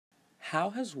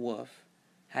How has WWOOF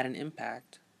had an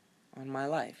impact on my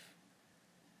life?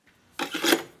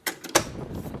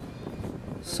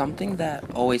 Something that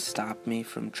always stopped me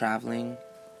from traveling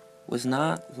was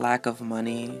not lack of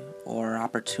money or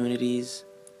opportunities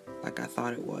like I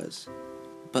thought it was,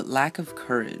 but lack of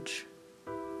courage.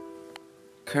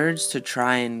 Courage to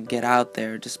try and get out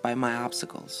there despite my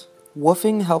obstacles.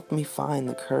 Woofing helped me find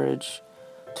the courage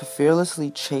to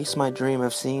fearlessly chase my dream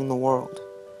of seeing the world.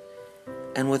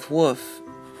 And with WWOOF,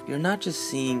 you're not just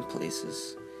seeing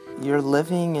places. You're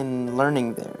living and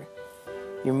learning there.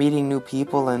 You're meeting new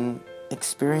people and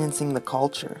experiencing the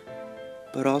culture.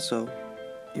 But also,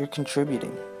 you're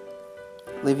contributing,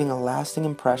 leaving a lasting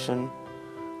impression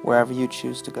wherever you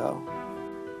choose to go.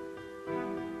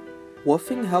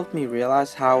 Woofing helped me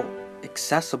realize how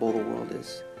accessible the world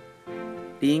is.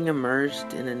 Being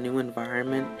immersed in a new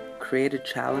environment created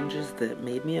challenges that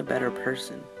made me a better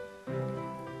person.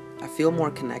 I feel more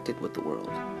connected with the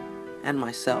world and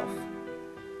myself.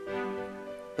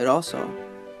 But also,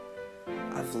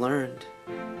 I've learned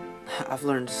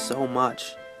so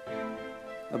much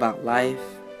about life,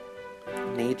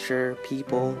 nature,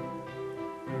 people,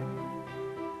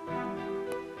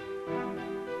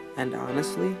 and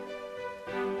honestly,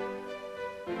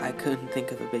 I couldn't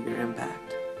think of a bigger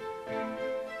impact.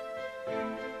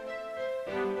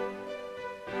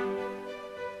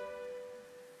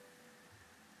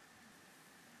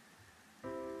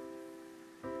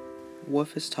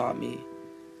 WWOOF has taught me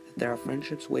that there are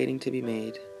friendships waiting to be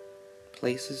made,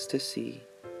 places to see,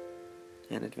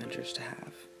 and adventures to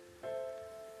have.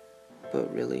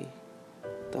 But really,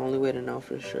 the only way to know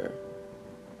for sure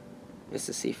is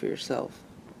to see for yourself.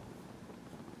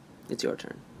 It's your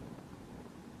turn.